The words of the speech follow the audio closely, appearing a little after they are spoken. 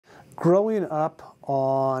Growing up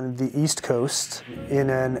on the East Coast in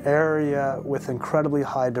an area with incredibly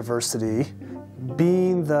high diversity,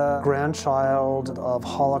 being the grandchild of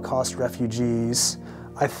Holocaust refugees,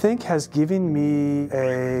 I think has given me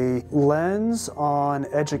a lens on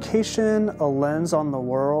education, a lens on the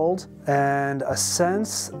world, and a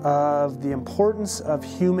sense of the importance of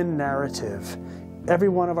human narrative. Every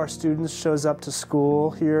one of our students shows up to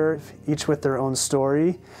school here, each with their own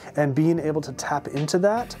story, and being able to tap into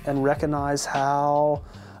that and recognize how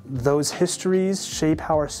those histories shape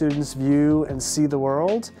how our students view and see the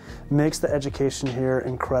world makes the education here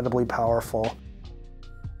incredibly powerful.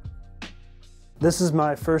 This is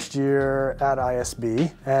my first year at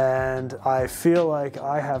ISB, and I feel like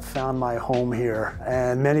I have found my home here.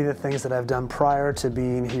 And many of the things that I've done prior to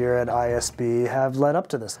being here at ISB have led up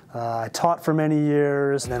to this. I taught for many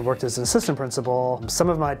years and then worked as an assistant principal. Some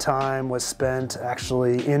of my time was spent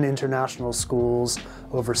actually in international schools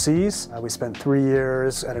overseas. We spent 3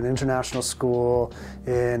 years at an international school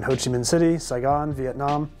in Ho Chi Minh City, Saigon,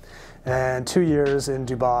 Vietnam, and 2 years in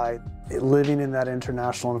Dubai. Living in that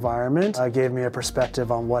international environment gave me a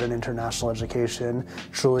perspective on what an international education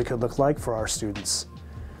truly could look like for our students.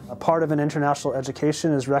 A part of an international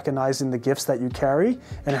education is recognizing the gifts that you carry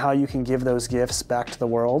and how you can give those gifts back to the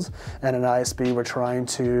world. And at ISB, we're trying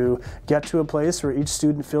to get to a place where each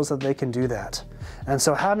student feels that they can do that. And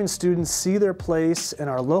so having students see their place in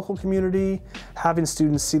our local community, having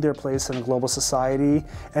students see their place in a global society,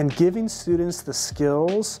 and giving students the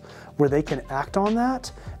skills where they can act on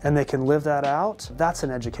that and they can live that out, that's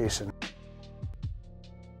an education.